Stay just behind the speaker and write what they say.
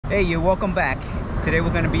Hey, you're welcome back. Today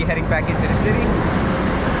we're going to be heading back into the city.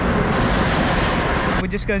 We're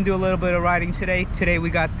just going to do a little bit of riding today. Today we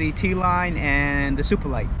got the T-line and the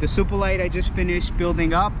Superlight. The Superlight I just finished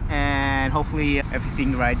building up and hopefully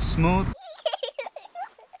everything rides smooth.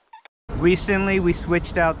 Recently we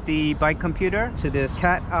switched out the bike computer to this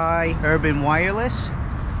Cat Eye Urban Wireless.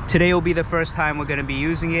 Today will be the first time we're going to be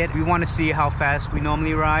using it. We want to see how fast we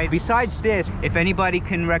normally ride. Besides this, if anybody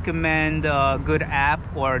can recommend a good app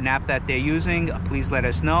or an app that they're using, please let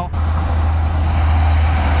us know.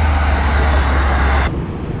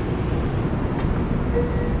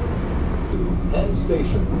 Penn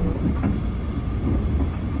Station.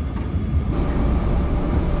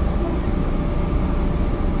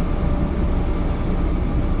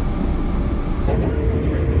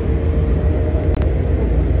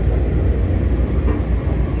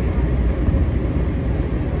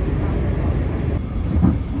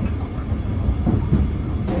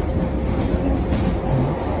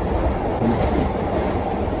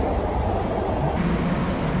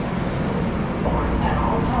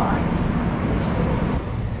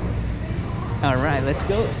 All right, let's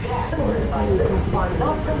go.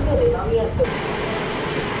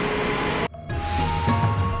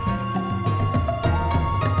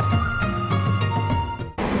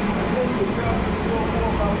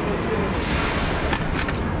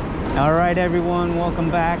 All right, everyone,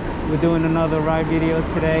 welcome back. We're doing another ride video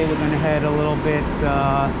today. We're gonna head a little bit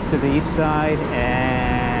to the east side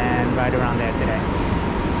and ride around there today.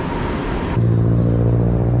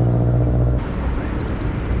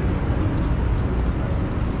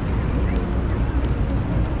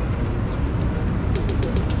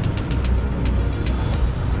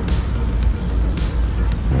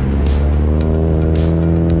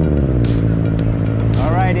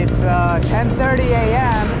 It's 10:30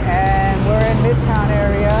 a.m. and we're in Midtown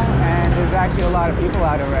area and there's actually a lot of people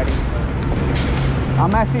out already.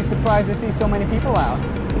 I'm actually surprised to see so many people out.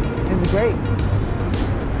 This is great.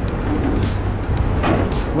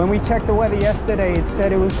 When we checked the weather yesterday, it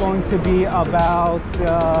said it was going to be about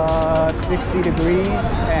 60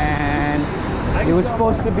 degrees and it was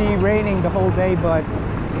supposed to be raining the whole day, but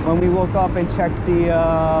when we woke up and checked the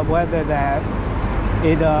weather, that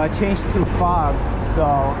it changed to fog.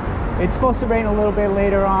 So it's supposed to rain a little bit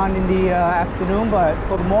later on in the afternoon, but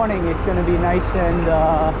for the morning it's going to be nice and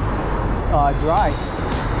dry.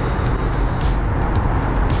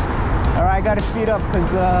 All right, I got to speed up because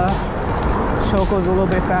Choco's a little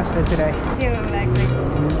bit faster today. Feel like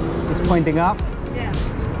this. It's pointing up? Yeah.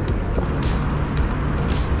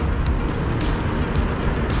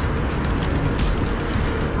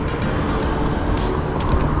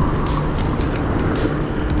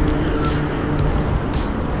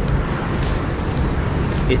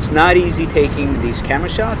 It's not easy taking these camera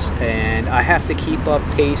shots and I have to keep up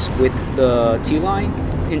pace with the T-line.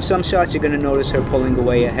 In some shots you're going to notice her pulling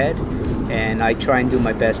away ahead and I try and do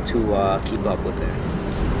my best to keep up with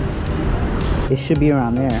her. It should be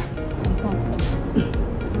around there.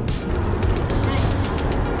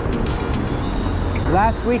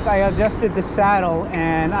 Last week I adjusted the saddle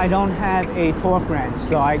and I don't have a torque wrench,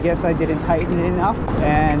 so I guess I didn't tighten it enough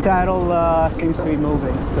and saddle seems to be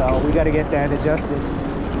moving, so we got to get that adjusted.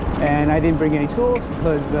 And I didn't bring any tools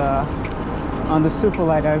because on the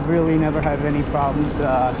Superlight I've really never had any problems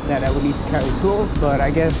that I would need to carry tools, but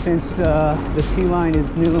I guess since the T-line is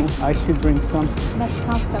new I should bring some. It's much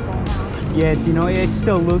comfortable now. Yeah, you know, it's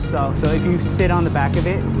still loose though, so if you sit on the back of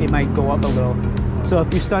it, it might go up a little. So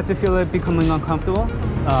if you start to feel it becoming uncomfortable,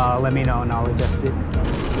 let me know and I'll adjust it.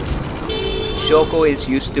 Shoko is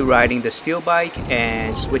used to riding the steel bike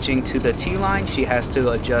and switching to the T-line. She has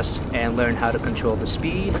to adjust and learn how to control the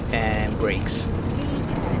speed and brakes.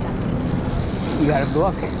 You gotta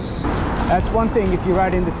look. That's one thing if you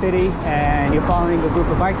ride in the city and you're following a group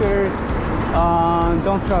of bikers,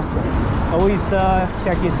 don't trust them. Always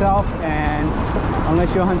check yourself, and unless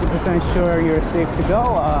you're 100% sure you're safe to go,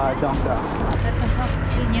 don't go. That's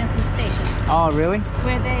a senior station. Oh, really?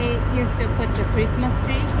 Where they used to put the Christmas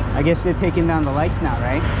tree. I guess they're taking down the lights now,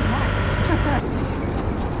 right?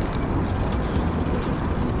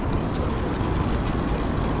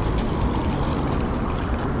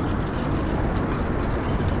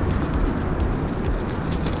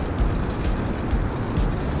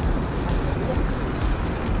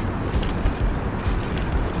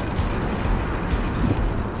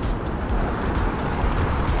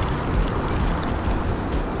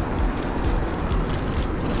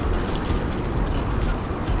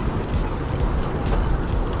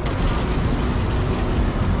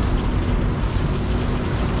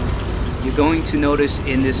 going to notice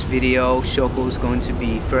in this video, Shoko is going to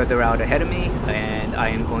be further out ahead of me, and I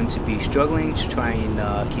am going to be struggling to try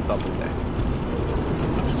and keep up with her.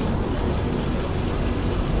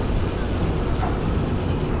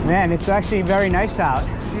 Man, it's actually very nice out.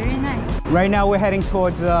 Very nice. Right now we're heading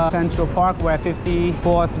towards Central Park. We're at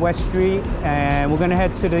 54th West Street, and we're gonna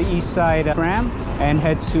head to the east side Tram and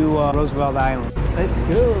head to Roosevelt Island. Let's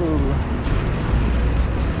go.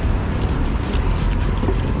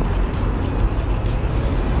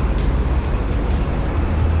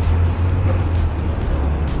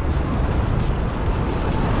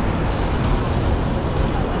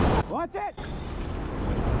 Watch it!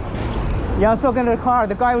 Yeah, I was talking to the car.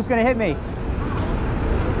 The guy was gonna hit me.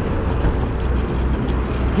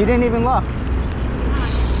 He didn't even look.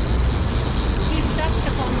 He stopped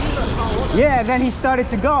upon me. Yeah, then he started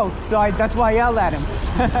to go, so that's why I yelled at him.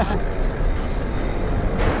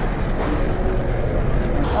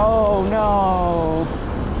 Oh no.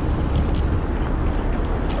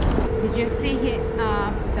 Did you see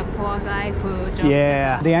the poor guy who dropped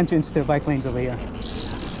Yeah, the entrance to the bike lane's over here.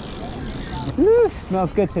 Woo,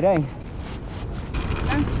 smells good today.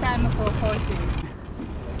 lunchtime for horses?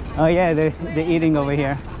 Oh yeah, they're eating over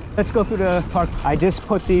here. Let's go through the park. I just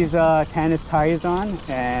put these tennis tires on,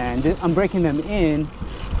 and I'm breaking them in,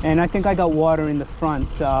 and I think I got water in the front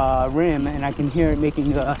rim, and I can hear it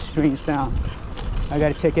making a strange sound. I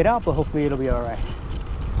gotta check it out, but hopefully it'll be all right.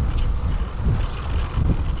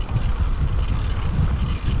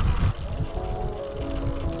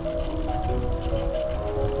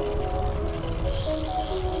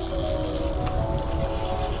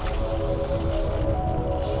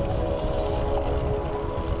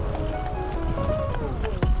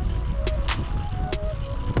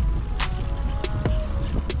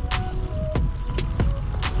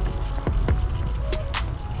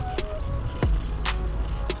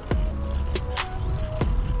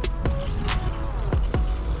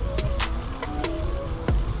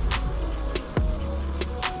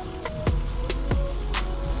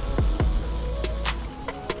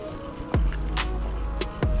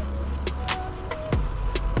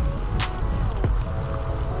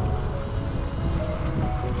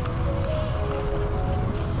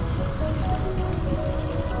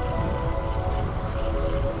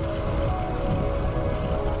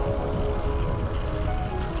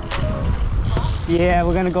 Yeah,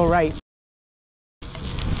 we're gonna go right.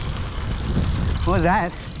 What was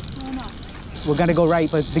that? Oh no. We're gonna go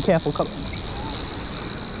right, but be careful. It's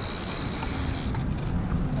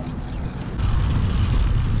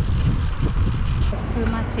too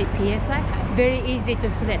much PSI. Very easy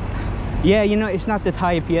to slip. Yeah, you know, it's not the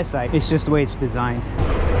tire PSI. It's just the way it's designed.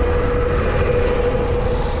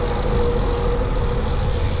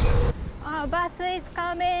 Oh, bus is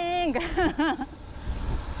coming.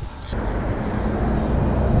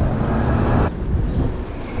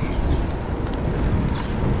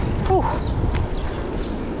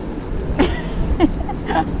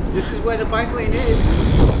 This is where the bike lane is.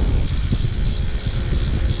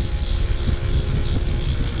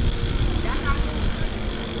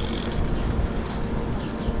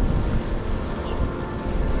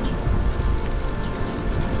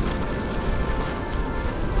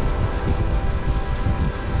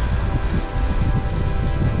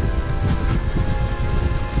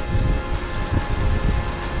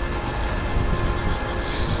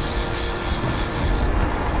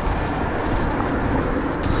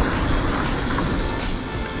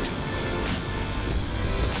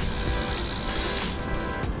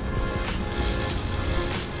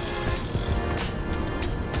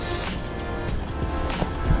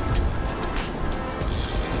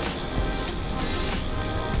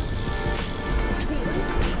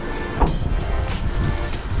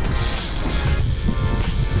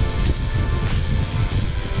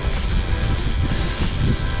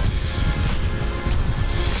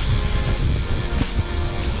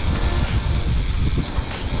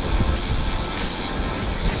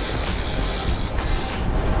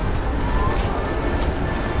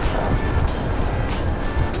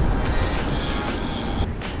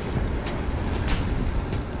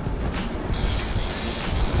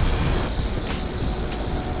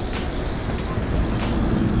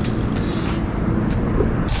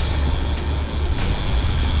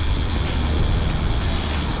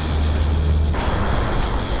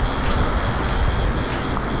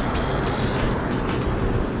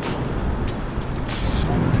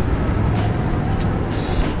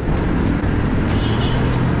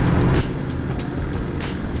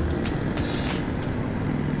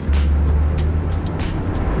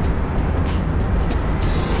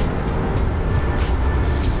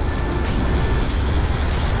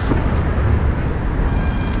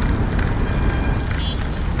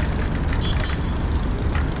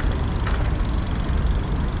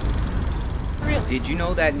 Did you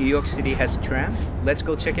know that New York City has a tram? Let's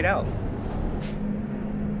go check it out.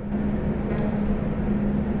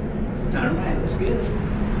 Alright, let's get it.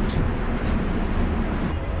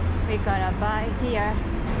 We gotta buy here.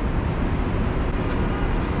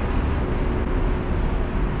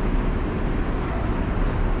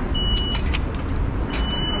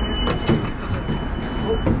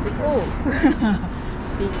 Oh,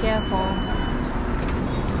 be careful.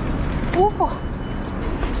 Oh.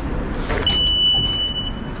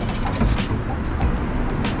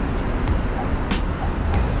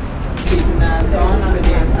 Keep the mask on under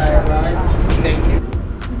the entire ride. Thank you.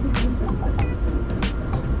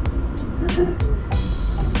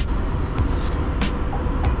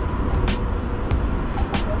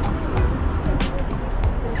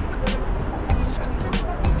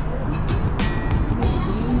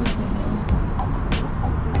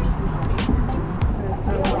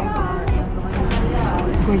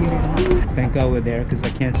 Thank God we're there because I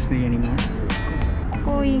can't see anymore.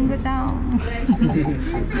 Going down.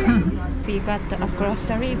 We got across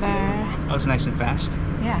the river. That was nice and fast.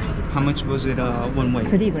 Yeah. How much was it one way?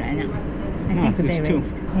 3 ぐらいな. I No, think it's they 2.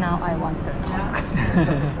 raised. Now I want to talk.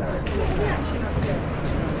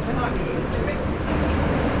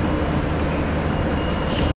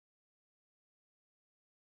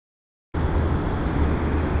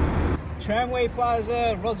 Tramway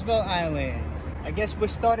Plaza, Roosevelt Island. I guess we're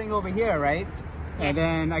starting over here, right? Yes. And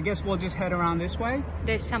then I guess we'll just head around this way.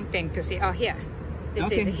 There's something to see. Oh, here.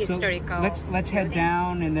 This is a historical. So let's head building.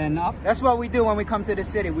 down and then up. That's what we do when we come to the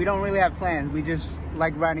city. We don't really have plans. We just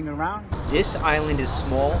like riding around. This island is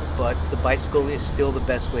small, but the bicycle is still the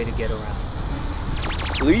best way to get around.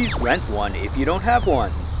 Please rent one if you don't have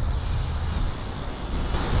one.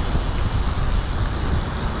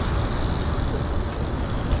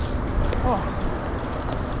 Oh.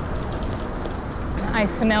 I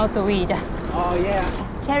smell the weed. Oh yeah.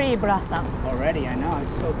 Cherry blossom. Already, I know.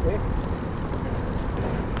 It's so quick.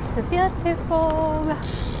 It's beautiful.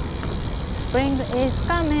 Spring is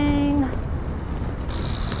coming.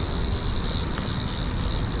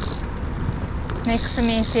 Makes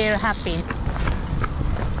me feel happy.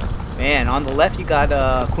 Man, on the left you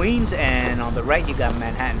got Queens, and on the right you got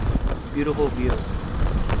Manhattan. Beautiful view.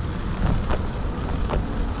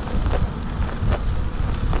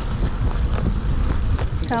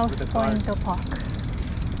 Southpoint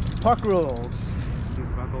Park. Park rules.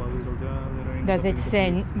 Does it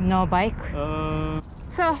say no bike? Oh,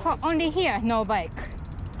 So only here, no bike.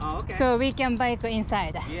 okay. So we can bike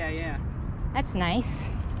inside. Yeah. That's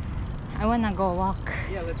nice. I wanna go walk.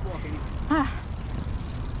 Yeah, let's walk in. Ah,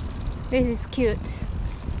 this is cute.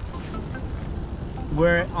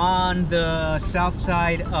 We're on the south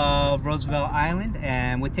side of Roosevelt Island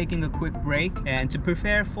and we're taking a quick break. And to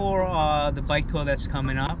prepare for the bike tour that's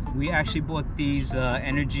coming up, we actually bought these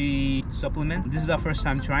energy supplements. This is our first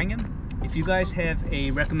time trying them. If you guys have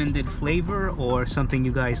a recommended flavor or something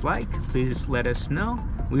you guys like, please let us know.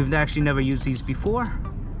 We've actually never used these before.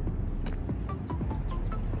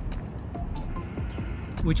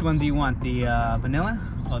 Which one do you want? The vanilla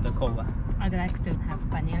or the cola? I'd like to have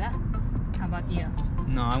vanilla. How about you?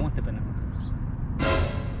 No, I want the vanilla.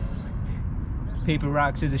 Paper,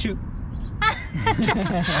 rock, scissors, shoot.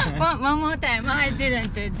 one more time. I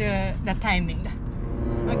didn't do the timing.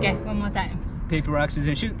 Okay, one more time. Paper, rock,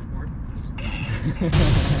 scissors, shoot.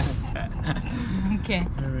 Okay,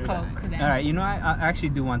 Coke then. Alright, you know, I actually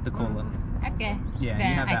do want the cola. Okay, Yeah, you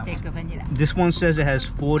then have I that take a vanilla. This one says it has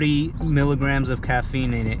 40 milligrams of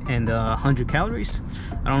caffeine in it and 100 calories.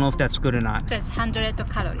 I don't know if that's good or not. That's 100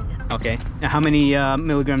 calories. Okay. Now how many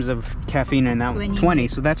milligrams of caffeine in that one? 20.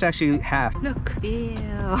 So that's actually half. Look, ew.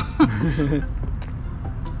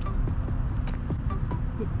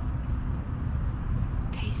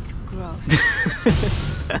 Tastes gross.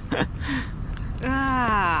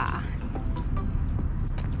 Ah.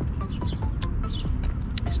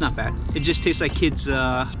 It's not bad. It just tastes like kids,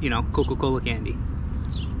 you know, Coca-Cola candy.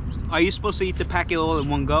 Are you supposed to eat the packet all in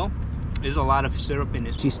one go? There's a lot of syrup in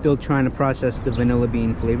it. She's still trying to process the vanilla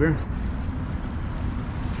bean flavor.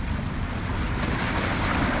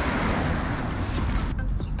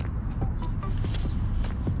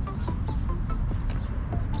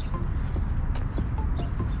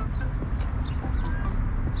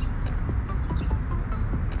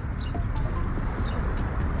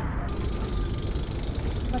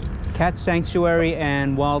 Cat Sanctuary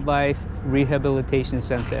and Wildlife Rehabilitation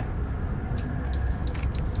Center.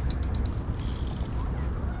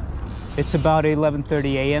 It's about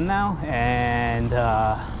 11:30 a.m. now, and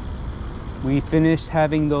we finished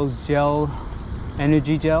having those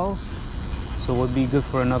energy gels. so we'll be good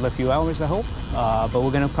for another few hours, I hope. But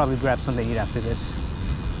we're gonna probably grab something to eat after this.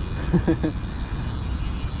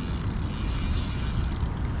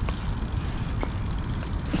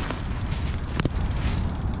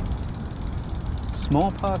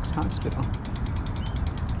 Smallpox Hospital.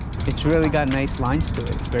 It's really got nice lines to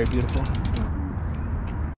it. It's very beautiful.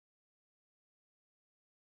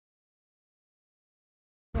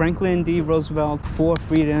 Franklin D. Roosevelt, 4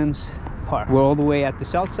 Freedoms Park. We're all the way at the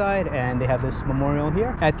south side, and they have this memorial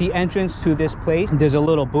here. At the entrance to this place, there's a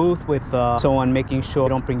little booth with someone making sure you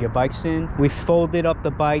don't bring your bikes in. We folded up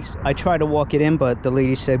the bikes. I tried to walk it in, but the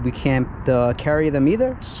lady said we can't carry them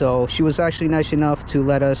either. So she was actually nice enough to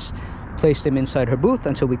let us place them inside her booth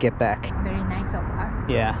until we get back. Very nice of her.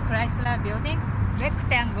 Yeah. Chrysler building,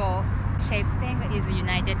 rectangle shaped thing is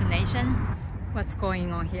United Nations. What's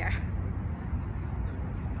going on here?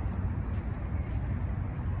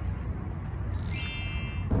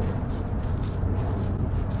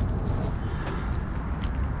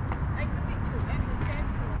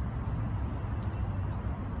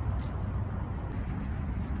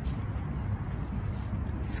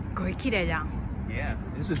 Yeah,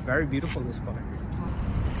 this is very beautiful, this park.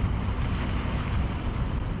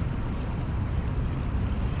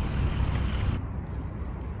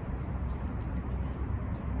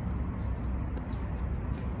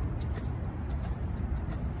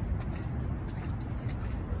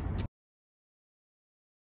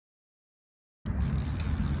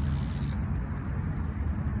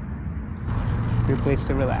 Good place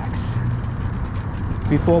to relax.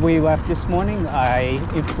 Before we left this morning, I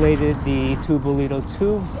inflated the 2 Bolito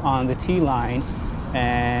tubes on the T-line,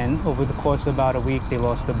 and over the course of about a week, they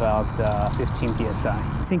lost about 15 psi.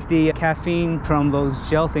 I think the caffeine from those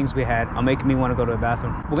gel things we had are making me want to go to the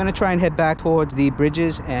bathroom. We're gonna try and head back towards the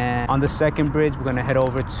bridges, and on the second bridge, we're gonna head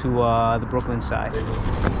over to the Brooklyn side.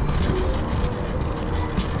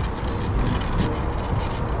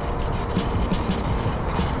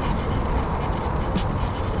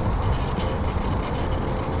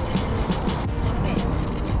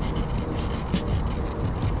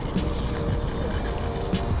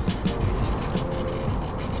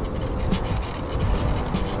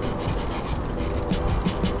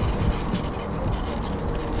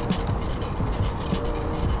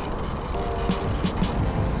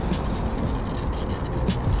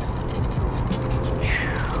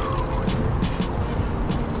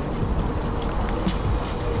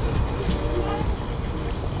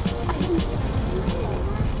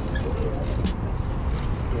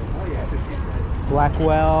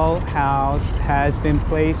 Blackwell House has been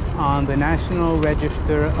placed on the National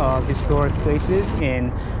Register of Historic Places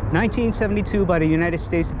in 1972 by the United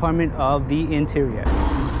States Department of the Interior.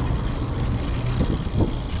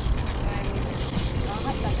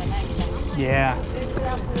 Yeah.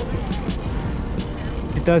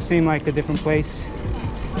 It does seem like a different place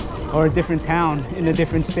or a different town in a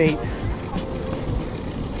different state.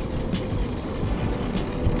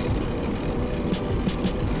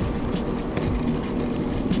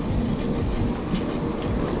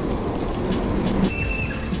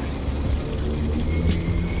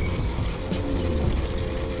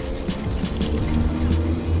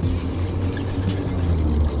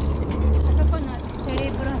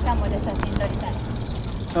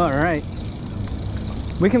 All right.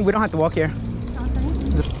 We don't have to walk here.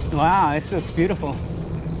 Wow, this looks beautiful.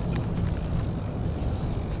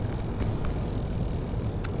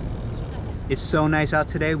 It's so nice out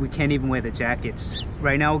today, we can't even wear the jackets.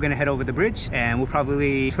 Right now we're gonna head over the bridge, and we'll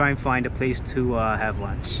probably try and find a place to have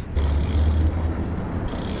lunch.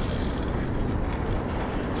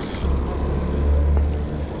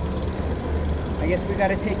 I guess we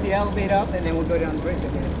gotta take the elevator up, and then we'll go down the bridge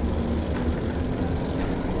again.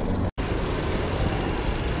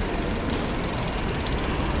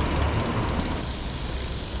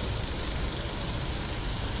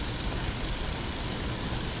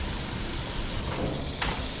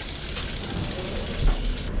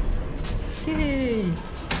 Yay!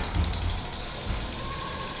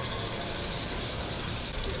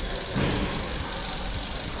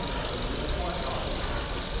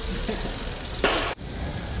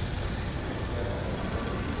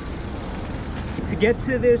 To get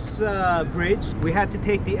to this bridge, we had to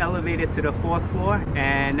take the elevator to the 4th floor,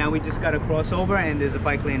 and now we just got to cross over, and there's a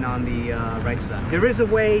bike lane on the right side. There is a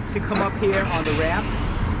way to come up here on the ramp,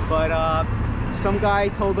 but some guy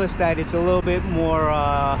told us that it's a little bit more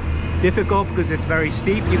difficult because it's very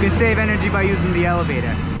steep. You can save energy by using the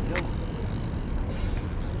elevator.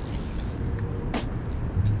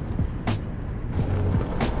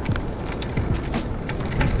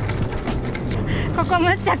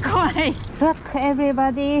 Look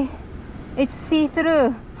everybody, It's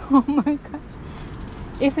see-through. Oh my gosh.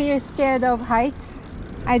 If you're scared of heights,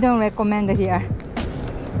 I don't recommend it here.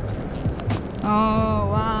 Oh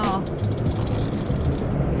wow.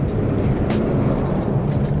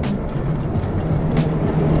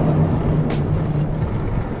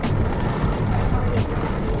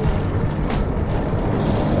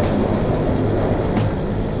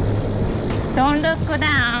 Don't look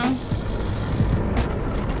down.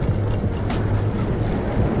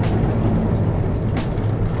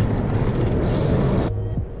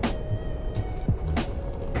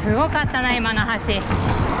すごかったな、今の橋。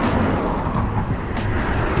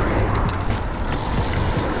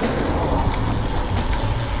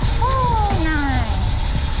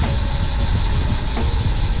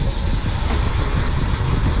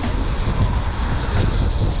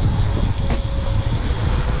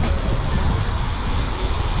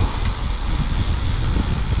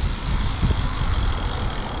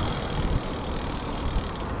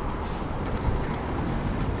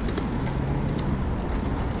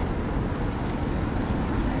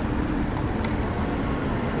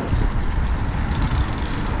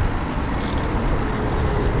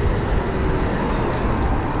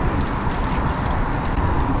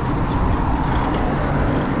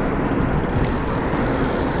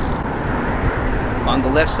On the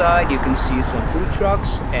left side, you can see some food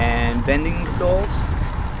trucks and vending stalls.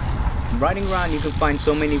 Riding around, you can find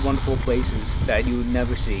so many wonderful places that you would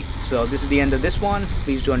never see. So this is the end of this one.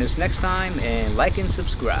 Please join us next time and like and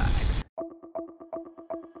subscribe.